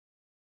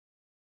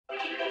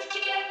live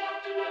together,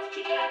 to live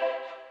together,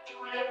 to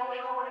live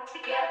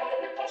together in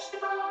the best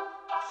of all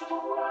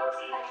possible worlds.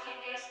 Nothing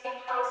is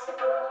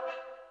impossible.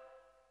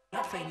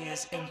 Nothing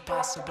is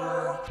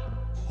impossible.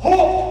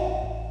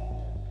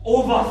 Hope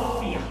over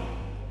fear.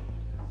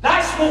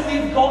 That's what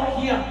we've got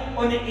here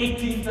on the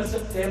 18th of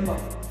September.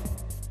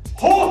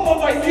 Hope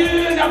over you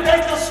and a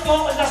better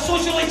Scotland, a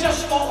socially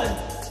just Scotland,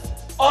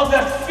 or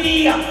the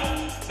fear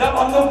that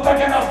we're not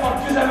big enough or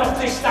good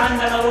enough to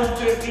stand on our own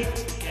 2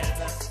 feet.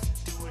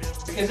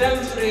 Because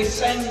every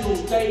single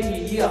time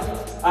you hear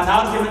an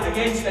argument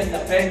against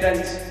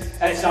independence,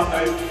 it's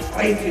about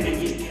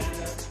frightening you.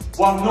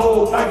 We're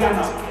no big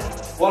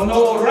enough, we're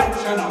no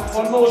rich enough,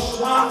 we're no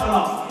smart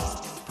enough.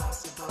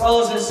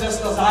 Brothers and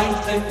sisters, I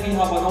think we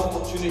have an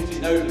opportunity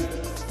now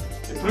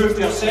to prove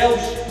to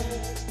ourselves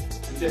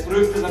and to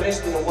prove to the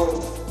rest of the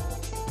world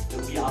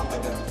that we are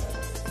big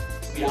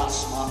enough, we are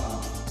smart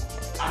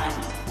enough, and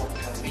we're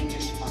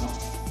courageous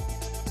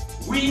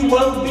enough. We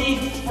will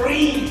be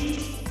free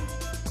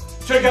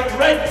to get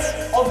rid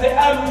of the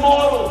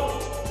immoral,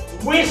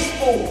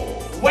 wasteful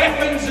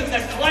weapons in the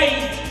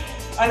Clyde,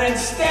 and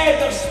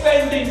instead of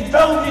spending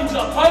billions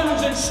of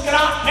pounds in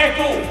scrap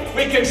metal,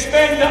 we can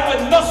spend it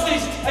on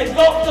nurses and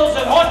doctors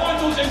and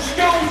hospitals and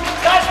schools.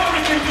 That's what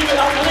we can do with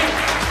our money.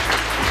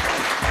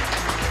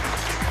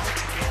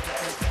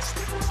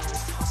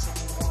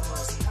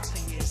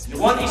 You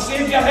want to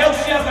save your health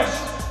service?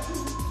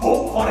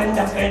 Vote for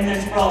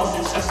independence, brothers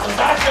and sisters.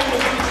 That's how we're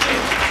going to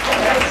save your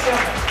health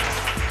service.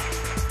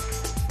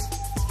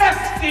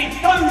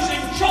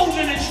 50,000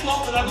 children in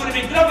Scotland are going to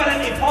be driven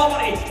into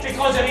poverty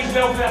because of these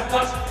welfare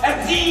cuts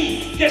if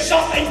he gets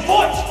up and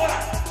votes for it.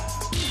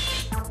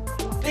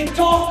 They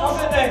talk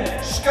about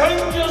the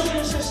scoundrels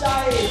in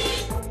society.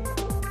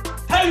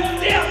 How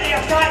dare they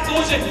attack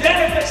those in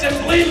benefits and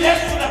blame them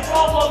for the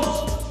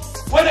problems,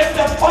 when it's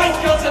the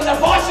bankers and the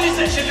bosses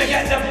that should be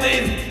getting the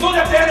blame, not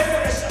the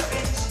benefit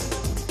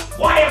recipients.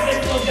 Why have they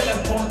not got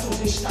the bottle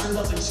to stand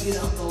up and say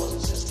that, brothers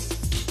and sisters?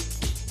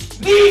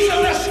 These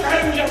are the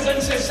scoundrels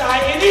in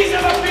society. These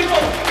are the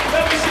people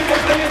that we should be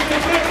bringing to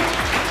book.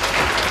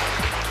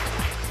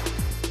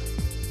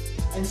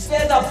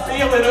 Instead of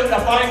bailing out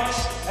the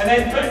banks and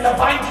then putting the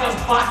bankers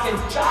back in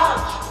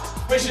charge,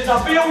 we should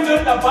have bailed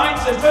out the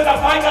banks and put the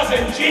bankers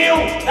in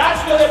jail. That's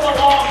where they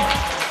belong.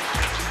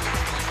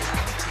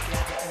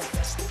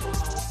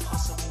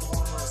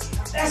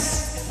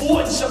 This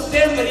vote on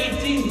September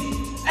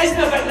 18th isn't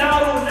about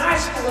narrow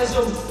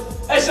nationalism.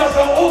 It's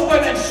about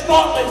opening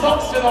Scotland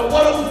up to the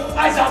world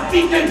as a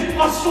beacon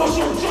of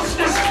social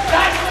justice.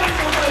 That's what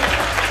it's about.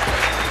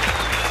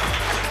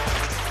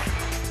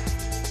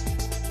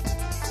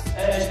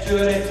 It is to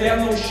an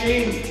eternal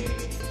shame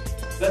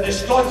that the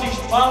Scottish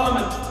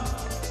Parliament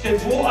could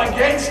vote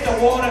against the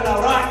war in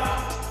Iraq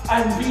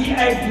and be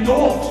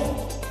ignored,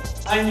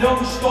 and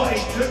young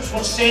Scottish troops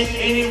were sent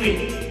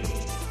anyway.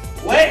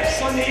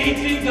 Let's, on the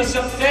 18th of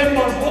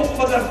September, vote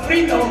for the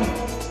freedom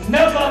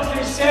never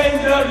to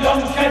send our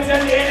young kids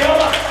into any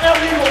other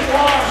illegal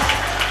wars.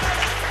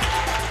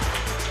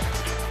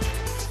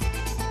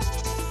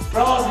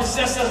 Brothers and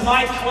sisters,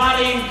 my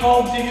clarion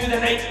call to you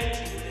tonight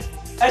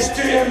is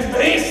to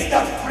embrace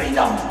the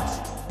freedom,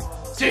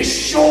 to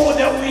show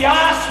that we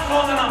are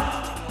strong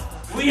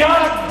enough, we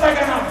are big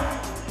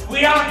enough,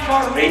 we are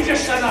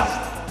courageous enough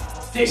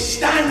to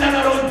stand on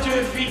our own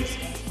 2 feet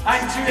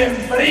and to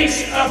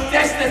embrace our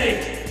destiny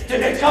to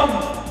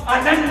become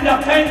an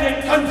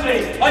independent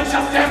country on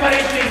September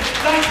 18th.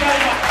 Thanks very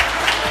much.